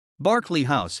Barclay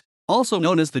House, also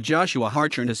known as the Joshua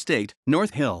Hartshorne Estate,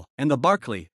 North Hill, and the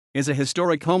Barclay, is a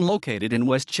historic home located in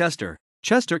West Chester,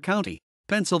 Chester County,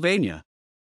 Pennsylvania.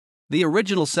 The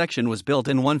original section was built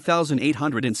in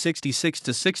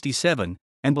 1866–67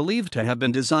 and believed to have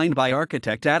been designed by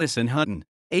architect Addison Hutton,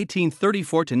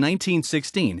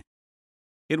 1834–1916.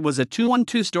 It was a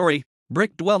two-story,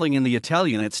 brick dwelling in the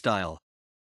Italianate style.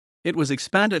 It was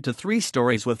expanded to 3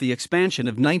 stories with the expansion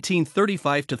of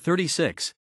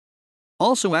 1935–36.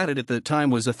 Also added at the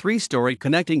time was a 3-story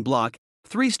connecting block,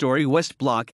 3-story west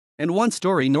block, and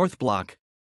 1-story north block.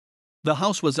 The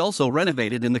house was also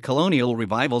renovated in the Colonial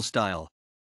Revival style.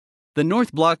 The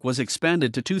north block was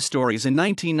expanded to 2 stories in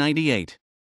 1998.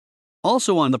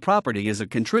 Also on the property is a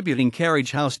contributing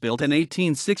carriage house built in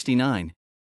 1869.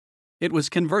 It was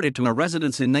converted to a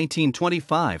residence in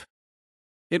 1925.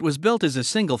 It was built as a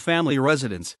single-family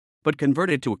residence, but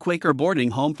converted to a Quaker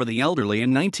boarding home for the elderly in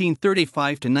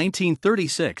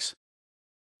 1935–1936.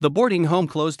 The boarding home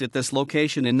closed at this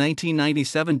location in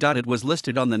 1997. It was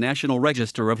listed on the National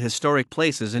Register of Historic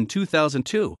Places in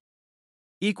 2002.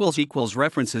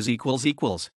 References